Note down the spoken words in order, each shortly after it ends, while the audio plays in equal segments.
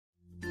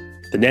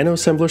The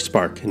NanoAssemblr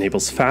Spark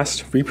enables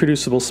fast,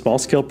 reproducible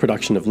small-scale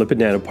production of lipid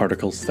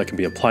nanoparticles that can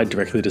be applied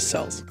directly to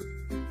cells.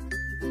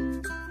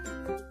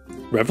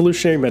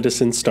 Revolutionary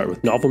medicines start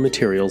with novel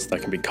materials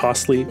that can be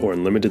costly or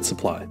in limited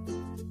supply.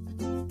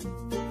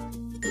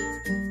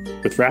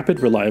 With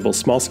rapid, reliable,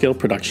 small-scale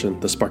production,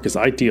 the Spark is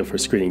ideal for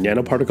screening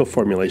nanoparticle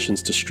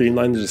formulations to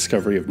streamline the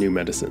discovery of new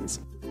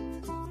medicines.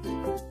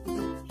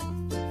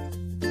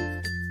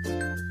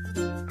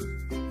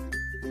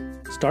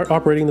 Start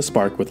operating the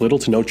Spark with little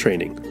to no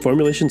training.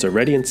 Formulations are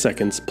ready in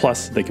seconds,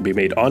 plus they can be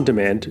made on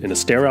demand in a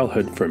sterile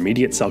hood for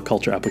immediate cell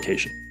culture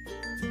application.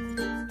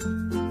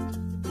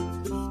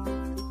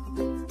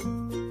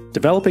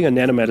 Developing a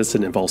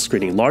nanomedicine involves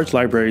screening large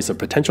libraries of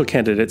potential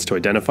candidates to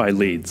identify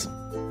leads.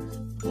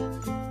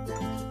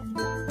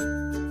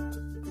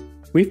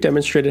 We've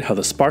demonstrated how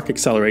the Spark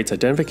accelerates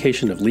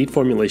identification of lead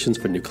formulations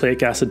for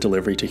nucleic acid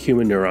delivery to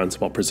human neurons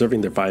while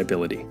preserving their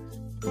viability.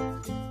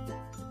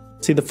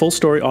 See the full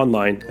story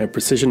online at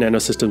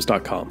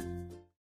precisionnanosystems.com.